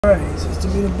Alright, so let's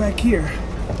meet him back here.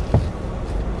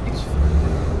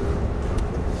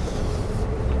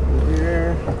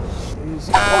 There.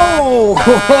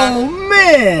 Oh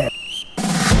man!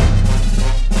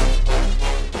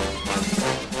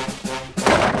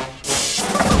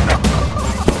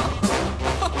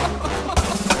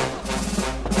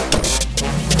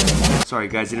 Sorry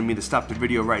guys, didn't mean to stop the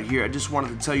video right here. I just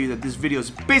wanted to tell you that this video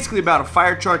is basically about a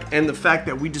fire truck and the fact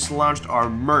that we just launched our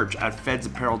merch at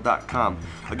fedsapparel.com.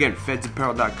 Again,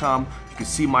 fedsapparel.com. You can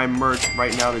see my merch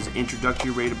right now. There's an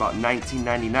introductory rate about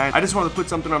 $19.99. I just wanted to put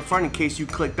something on front in case you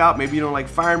clicked out. Maybe you don't like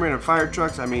firemen or fire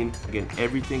trucks. I mean, again,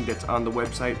 everything that's on the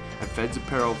website at Feds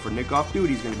Apparel for Nick off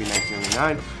duty is going to be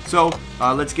 $19.99. So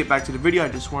let's get back to the video. I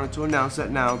just wanted to announce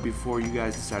that now before you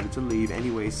guys decided to leave.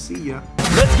 Anyways, see ya.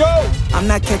 Let's go! I'm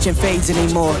not catching fades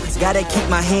anymore. Gotta keep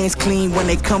my hands clean when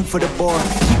they come for the ball.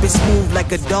 Keep it smooth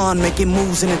like a dawn, making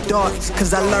moves in the dark.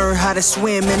 Cause I learned how to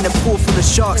swim in the pool full of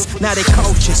sharks. Now they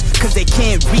coaches, cause they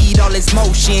can't read all his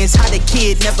motions. How the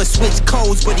kid never switch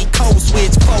codes, but he code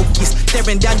switch focus.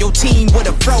 Staring down your team with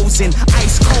a frozen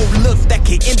ice cold look that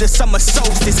could end the summer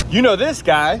solstice. You know this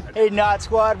guy. Hey Knot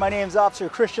Squad, my name's Officer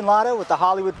Christian Latta with the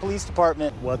Hollywood Police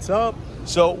Department. What's up?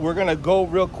 So we're gonna go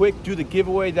real quick, do the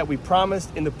giveaway that we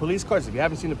promised in the police cars. If you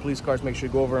haven't seen the police cars, make sure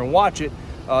you go over and watch it.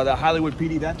 The Hollywood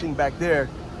PD, that thing back there,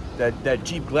 that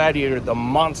Jeep Gladiator, the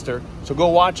monster. So go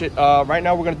watch it. Right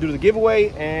now we're gonna do the giveaway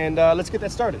and let's get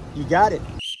that started. You got it.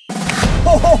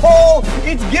 Ho ho ho!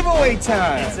 It's giveaway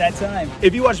time! It's that time.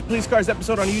 If you watch the police cars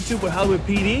episode on YouTube with Hollywood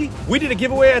PD, we did a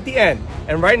giveaway at the end.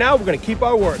 And right now we're gonna keep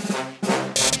our word.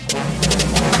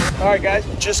 All right guys,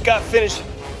 just got finished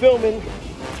filming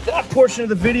that portion of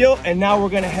the video, and now we're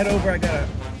gonna head over. I got a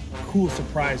cool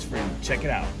surprise for you. Check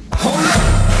it out. Hold up.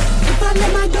 If I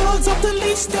let my dogs off the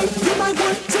leash, then you might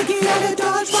want to get out of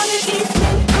Dodge while they eat.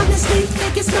 Honestly,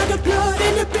 think it's not the blood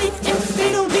and the beef, and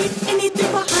they don't leave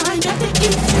anything behind after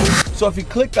eating. So if you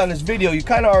clicked on this video, you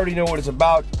kind of already know what it's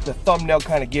about. The thumbnail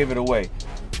kind of gave it away.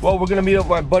 Well, we're gonna meet up with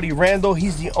my buddy Randall.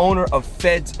 He's the owner of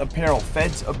Feds Apparel.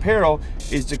 Feds Apparel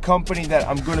is the company that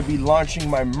I'm gonna be launching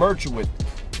my merch with.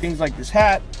 Things like this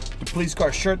hat, the police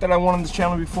car shirt that I won on this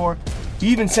channel before. He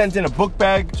even sent in a book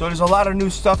bag. So there's a lot of new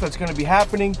stuff that's gonna be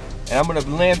happening, and I'm gonna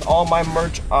land all my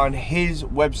merch on his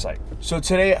website. So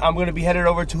today I'm gonna be headed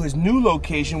over to his new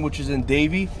location, which is in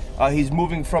Davie. He's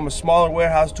moving from a smaller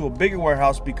warehouse to a bigger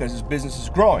warehouse because his business is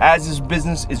growing. As his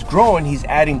business is growing, he's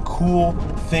adding cool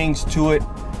things to it,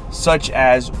 such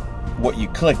as what you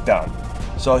clicked on.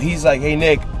 So he's like, hey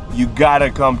Nick, you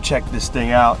gotta come check this thing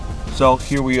out. So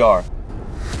here we are.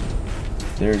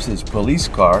 There's his police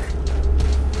car.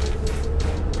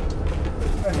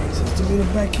 Alright, so let's meet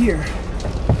him back here.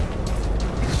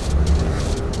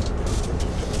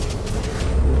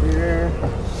 There.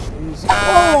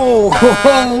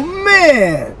 Oh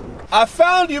man! I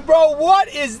found you, bro. What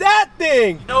is that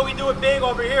thing? You know we do it big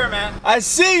over here, man. I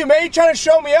see you, man. You trying to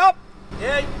show me up?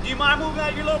 Yeah, do you mind moving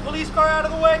your little police car out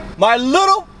of the way? My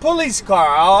little police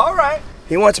car. All right.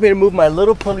 He wants me to move my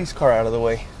little police car out of the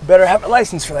way. Better have a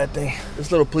license for that thing.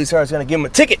 This little police car is gonna give him a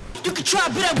ticket. You can try,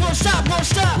 but I won't stop, won't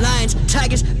stop. Lions,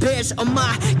 tigers, bears are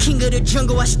my king of the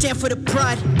jungle. I stand for the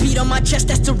pride. Beat on my chest,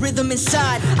 that's the rhythm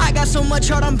inside. I got so much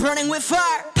heart, I'm burning with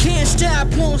fire. Can't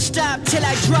stop, won't stop till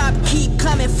I drop. Keep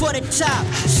climbing for the top.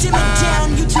 Simmer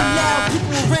down, you too loud,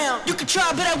 people around. You can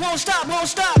try, but I won't stop, won't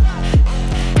stop.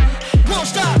 Won't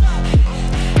stop.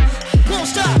 Won't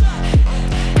stop.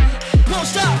 Won't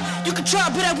stop. You can try,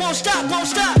 but I won't stop, won't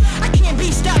stop. I can't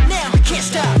be stopped now, I can't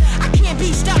stop. I can't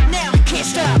be stopped now, I can't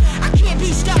stop. I can't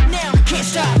be stopped now, I can't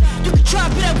stop. You can try,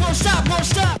 but I won't stop, won't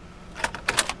stop.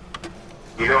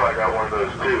 You know I got one of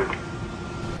those too.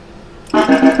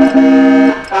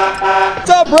 What's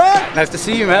up, Brad? Nice to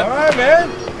see you, man. All right, man.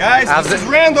 Guys, this is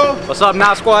Randall. What's up,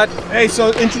 Knot Squad? Hey,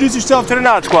 so introduce yourself to the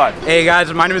Knot Squad. Hey,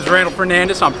 guys, my name is Randall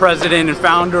Fernandez. I'm president and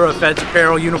founder of Feds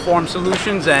Apparel Uniform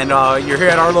Solutions, and you're here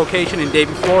at our location in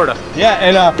Davie, Florida. Yeah,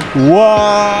 and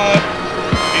what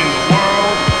in the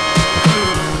world?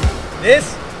 This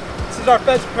is our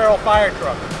Feds Apparel fire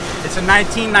truck. It's a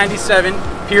 1997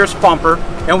 Pierce pumper,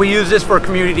 and we use this for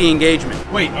community engagement.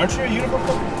 Wait, aren't you a uniform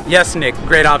company? Yes, Nick,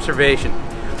 great observation.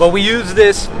 But we use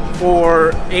this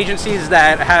for agencies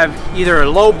that have either a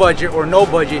low budget or no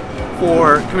budget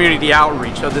for community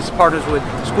outreach. So this partners with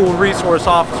school resource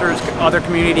officers, other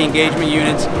community engagement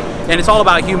units, and it's all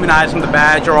about humanizing the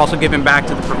badge or also giving back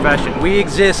to the profession. We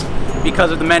exist because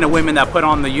of the men and women that put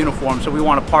on the uniform, so we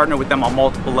want to partner with them on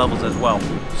multiple levels as well.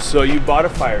 So you bought a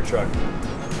fire truck?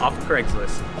 Off of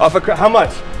Craigslist. Off of how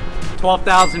much?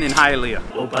 $12,000 in Hialeah.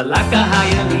 Opalaka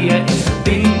Hialeah is the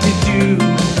thing to do.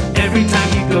 Every time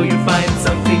you go, you find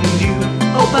something new.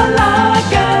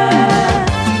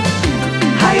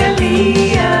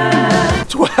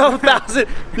 $12,000.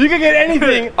 You can get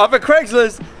anything off of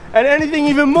Craigslist and anything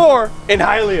even more in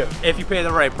Hialeah. If you pay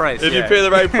the right price. If you pay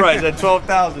the right price at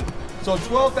 $12,000. So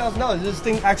 $12,000, does this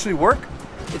thing actually work?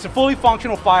 It's a fully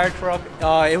functional fire truck.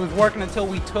 It was working until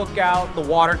we took out the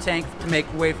water tank to make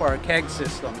way for our keg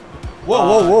system.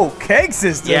 Whoa, keg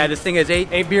system? Yeah, this thing has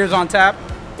eight beers on tap.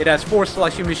 It has 4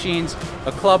 slushy machines,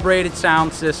 a club-rated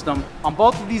sound system. On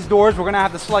both of these doors, we're gonna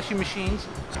have the slushy machines.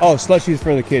 Oh, slushies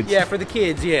for the kids. Yeah, for the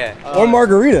kids, yeah. Or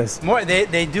margaritas.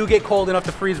 They do get cold enough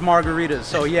to freeze margaritas.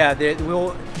 So yeah,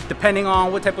 we'll, depending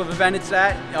on what type of event it's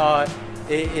at,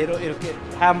 it'll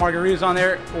have margaritas on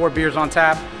there or beers on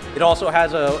tap. It also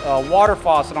has a water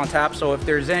faucet on tap, so if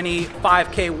there's any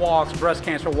 5K walks, breast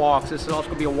cancer walks, this is also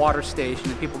going to be a water station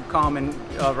that people can come and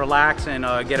relax and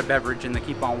get a beverage and they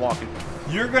keep on walking.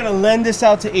 You're going to lend this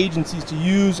out to agencies to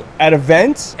use at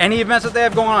events? Any events that they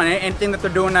have going on, anything that they're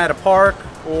doing at a park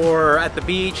or at the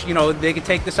beach, you know, they could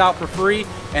take this out for free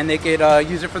and they could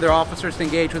use it for their officers to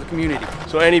engage with the community.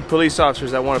 So any police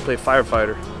officers that want to play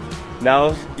firefighter,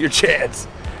 now's your chance.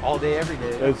 All day, every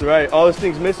day. That's right. All this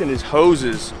thing's missing is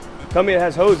hoses. Tell me it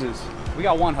has hoses. We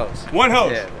got one hose. One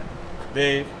hose? Yeah.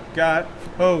 They've got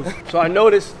hose. So I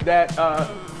noticed that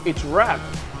it's wrapped.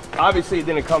 Obviously it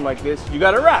didn't come like this. You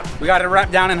got it wrapped. We got it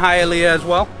wrapped down in Hialeah as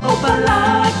well.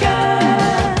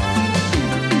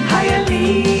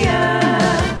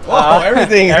 Oh,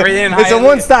 everything. Everything in It's a Hialeah.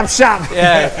 one-stop shop.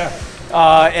 Yeah.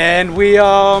 And we, you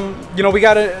know, we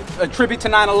got a tribute to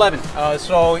 9/11.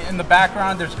 So in the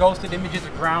background, there's ghosted images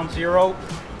of Ground Zero.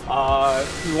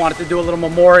 We wanted to do a little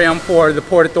memoriam for the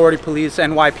Port Authority Police,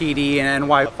 NYPD, and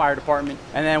NY Fire Department.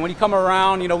 And then when you come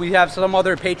around, you know, we have some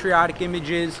other patriotic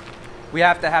images. We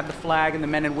have to have the flag and the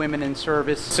men and women in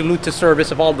service, salute to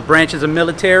service of all the branches of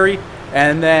military.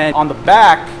 And then on the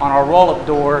back, on our roll-up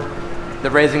door, the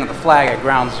raising of the flag at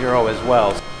Ground Zero as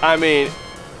well. I mean,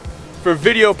 for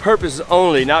video purposes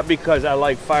only, not because I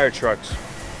like fire trucks.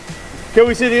 Can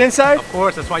we see the inside? Of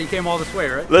course, that's why you came all this way,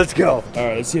 right? Let's go. All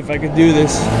right, let's see if I can do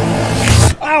this.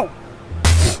 Ow!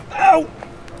 Ow!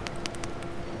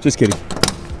 Just kidding.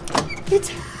 It's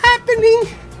happening.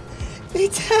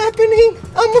 It's happening.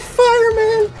 I'm a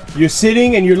fireman. You're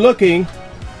sitting and you're looking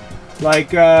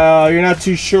like you're not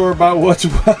too sure about what's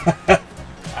what.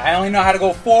 I only know how to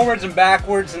go forwards and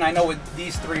backwards, and I know what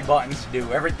these 3 buttons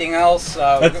do. Everything else,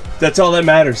 that's all that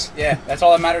matters. yeah, that's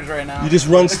all that matters right now. You just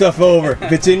run stuff over.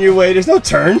 If it's in your way, there's no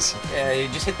turns. Yeah, you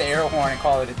just hit the air horn and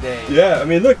call it a day. Yeah, I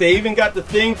mean, look, they even got the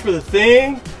thing for the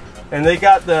thing, and they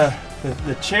got the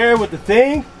chair with the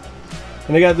thing,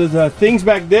 and they got those things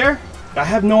back there. I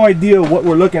have no idea what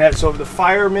we're looking at, so if the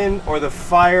firemen or the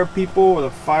fire people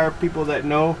that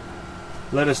know,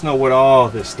 let us know what all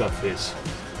this stuff is.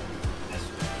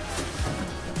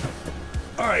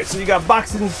 All right, so you got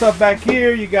boxes and stuff back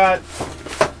here. You got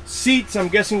seats. I'm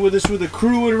guessing with this, where the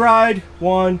crew would ride.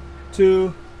 1,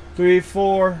 2, 3,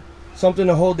 4. Something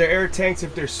to hold their air tanks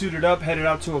if they're suited up, headed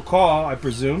out to a call, I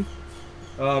presume.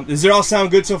 Does it all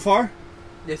sound good so far?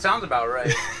 It sounds about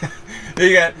right. There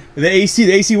you got the AC.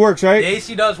 The AC works, right? The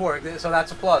AC does work, so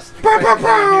that's a plus.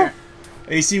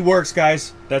 AC works,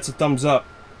 guys. That's a thumbs up.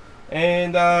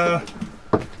 And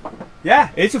yeah,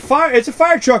 it's a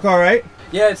fire truck, all right.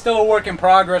 Yeah, it's still a work in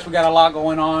progress. We got a lot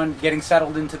going on, getting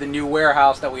settled into the new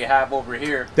warehouse that we have over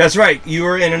here. That's right. You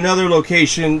were in another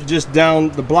location just down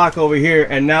the block over here,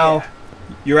 and now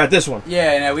you're at this one.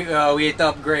 Yeah, we hit the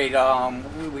upgrade.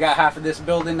 We got half of this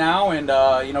building now, and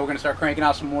you know, we're gonna start cranking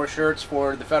out some more shirts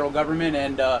for the federal government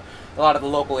and a lot of the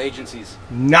local agencies.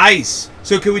 Nice.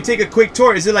 So can we take a quick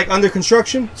tour? Is it like under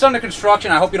construction? It's under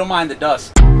construction. I hope you don't mind the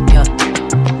dust.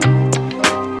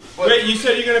 Wait, you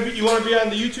said you want to be on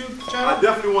the YouTube channel? I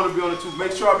definitely want to be on the YouTube.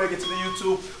 Make sure I make it to the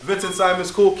YouTube. Vincent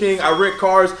Simons, Cool King. I rent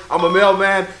cars. I'm a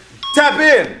mailman. Tap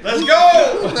in. Let's go.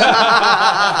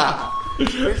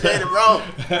 Appreciate it, bro. All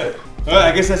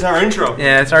right, I guess that's our intro.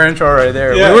 Yeah, it's our intro right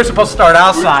there. Yeah. We were supposed to start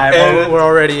outside, but we're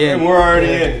already in. And we're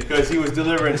already in because he was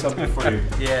delivering something for you.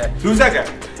 Yeah. Who's that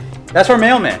guy? That's our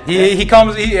mailman. He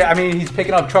comes. I mean, he's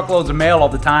picking up truckloads of mail all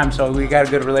the time, so we got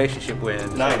a good relationship with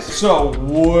him. Nice. So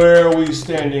where are we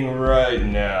standing right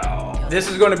now? This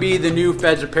is going to be the new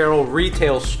Feds Apparel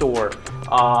retail store.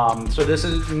 So this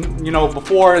is, you know,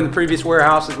 before in the previous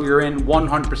warehouses we were in,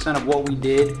 100% of what we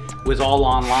did was all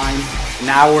online.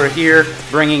 Now we're here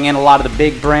bringing in a lot of the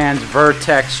big brands,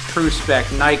 Vertex,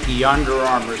 TrueSpec, Nike, Under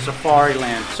Armour,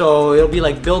 Safariland. So it'll be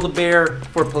like Build-A-Bear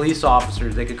for police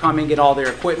officers. They could come and get all their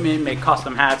equipment, make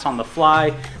custom hats on the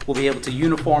fly. We'll be able to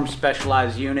uniform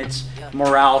specialized units,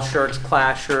 morale shirts,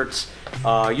 class shirts,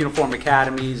 uniform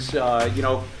academies, you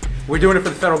know, we're doing it for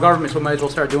the federal government, so we might as well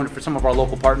start doing it for some of our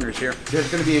local partners here. There's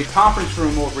going to be a conference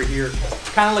room over here,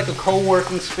 kind of like a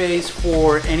co-working space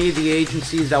for any of the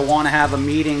agencies that want to have a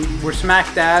meeting. We're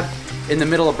smack dab in the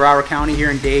middle of Broward County here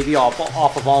in Davie,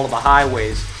 off of all of the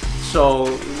highways. So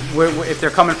if they're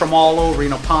coming from all over, you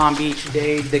know, Palm Beach,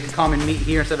 Dade, they can come and meet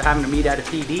here instead of having to meet at a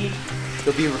PD.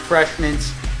 There'll be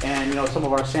refreshments and, you know, some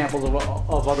of our samples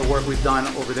of other work we've done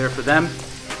over there for them.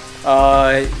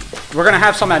 We're gonna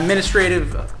have some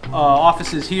administrative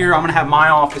offices here. I'm gonna have my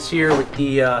office here with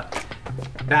the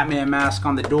Batman mask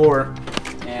on the door.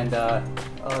 And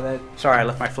sorry, I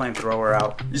left my flamethrower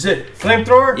out. Is it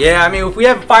flamethrower? Yeah, I mean, if we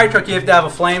have a fire truck, you have to have a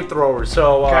flamethrower.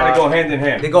 So kind of go hand in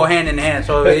hand. They go hand in hand.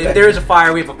 So if there is a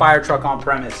fire, we have a fire truck on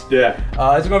premise. Yeah.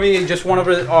 It's gonna be just one of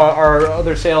our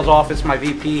other sales office. My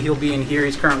VP, he'll be in here.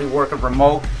 He's currently working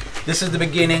remote. This is the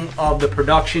beginning of the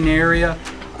production area.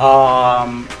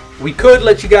 We could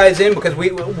let you guys in because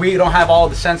we don't have all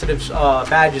the sensitive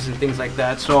badges and things like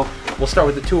that. So we'll start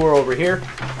with the tour over here.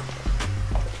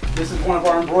 This is one of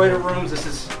our embroider rooms. This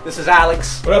is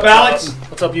Alex. What up, Alex?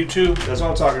 What's up, YouTube? That's what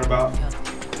I'm talking about.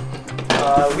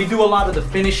 We do a lot of the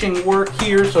finishing work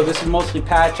here, so this is mostly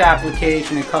patch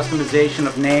application and customization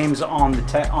of names on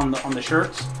the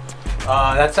shirts.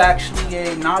 That's actually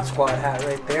a Knot Squad hat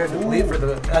right there.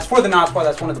 That's for the Knot Squad.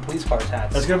 That's one of the police cars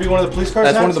hats. That's gonna be one of the police cars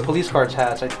hats? That's one of the police cars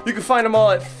hats. You can find them all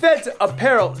at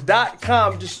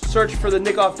fedsapparel.com. Just search for the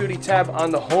Nick Off Duty tab on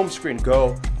the home screen.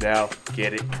 Go now,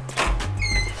 get it.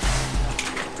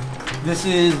 This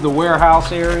is the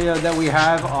warehouse area that we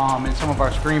have, and some of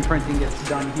our screen printing gets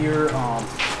done here.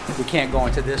 We can't go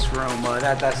into this room.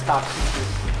 That's top secret.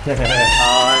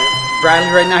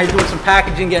 Bradley right now, he's doing some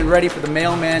packaging, getting ready for the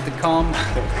mailman to come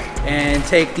and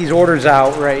take these orders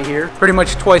out right here. Pretty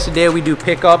much twice a day we do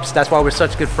pickups. That's why we're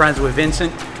such good friends with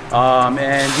Vincent.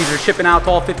 And these are shipping out to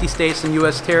all 50 states and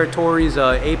U.S. territories,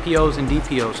 APOs and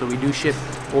DPOs, so we do ship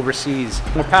overseas.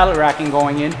 More pallet racking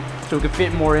going in, so we can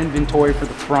fit more inventory for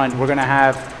the front. We're gonna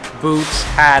have boots,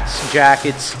 hats,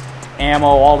 jackets, ammo,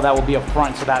 all of that will be up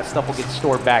front, so that stuff will get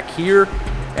stored back here.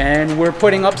 And we're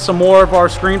putting up some more of our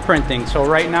screen printing. So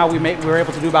right now we're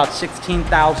able to do about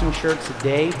 16,000 shirts a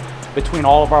day between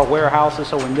all of our warehouses.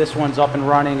 So when this one's up and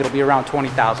running, it'll be around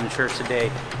 20,000 shirts a day,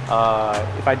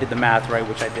 if I did the math right,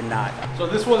 which I did not. So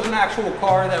this was an actual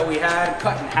car that we had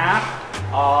cut in half.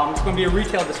 It's going to be a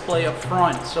retail display up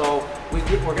front. So we're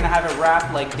going to have it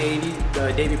wrapped like Davie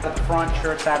put the front,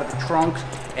 shirts out of the trunk.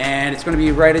 And it's going to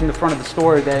be right in the front of the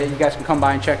store that you guys can come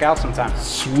by and check out sometime.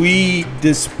 Sweet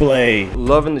display.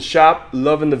 Loving the shop,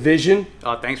 loving the vision.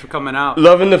 Thanks for coming out.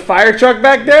 Loving the fire truck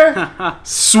back there.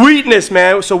 Sweetness,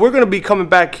 man. So we're going to be coming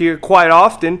back here quite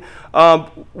often.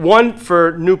 One,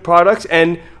 for new products,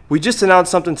 and we just announced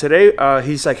something today.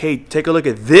 He's like, hey, take a look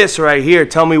at this right here.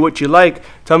 Tell me what you like.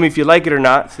 Tell me if you like it or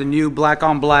not. It's the new black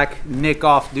on black Nick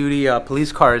Off Duty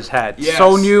police cars hat. Yes.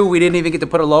 So new, we didn't even get to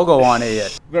put a logo on it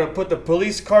yet. We're gonna put the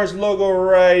police cars logo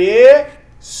right here.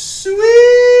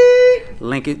 Sweet.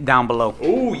 Link it down below.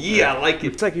 Oh yeah, I like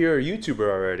it. It's like you're a YouTuber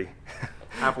already.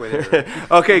 Halfway there.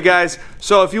 Okay, guys.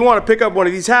 So if you want to pick up one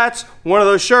of these hats, one of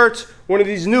those shirts, one of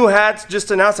these new hats,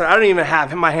 just announced it. I don't even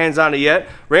have my hands on it yet.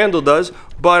 Randall does.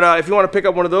 But if you want to pick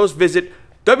up one of those, visit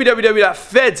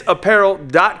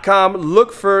www.fedsapparel.com.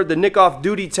 Look for the Nick Off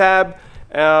Duty tab.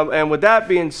 And with that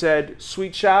being said,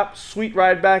 sweet shop, sweet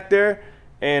ride back there.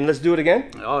 And let's do it again.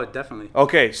 Oh, definitely.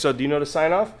 Okay, so do you know the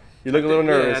sign off? You look a little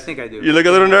nervous. Yeah, I think I do. You look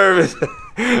a little nervous. All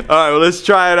right, well, let's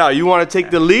try it out. You want to take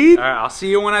the lead? All right, I'll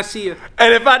see you when I see you.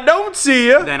 And if I don't see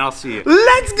you, then I'll see you.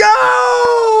 Let's go!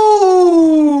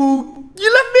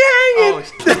 You left me hanging. Won't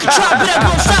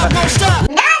stop.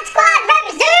 Night Squad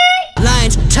represent!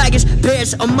 Lions, tigers,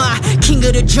 bears are my king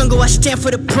of the jungle. I stand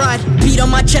for the pride. Beat on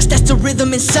my chest, that's the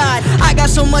rhythm inside. I got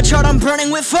so much heart, I'm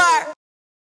burning with fire.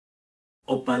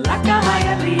 Opalaka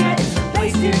Hialeah is the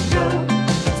place to go.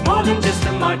 It's more than just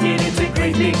a market, it's a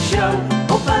great big show.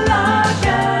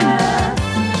 Opalaka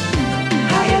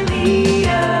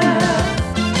Hialeah.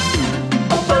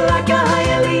 Opalaka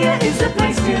Hialeah is the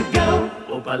place to go.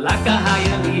 Opalaka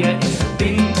Hialeah is the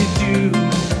thing to do.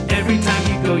 Every time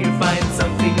you go, you find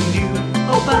something new.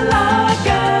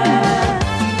 Opalaka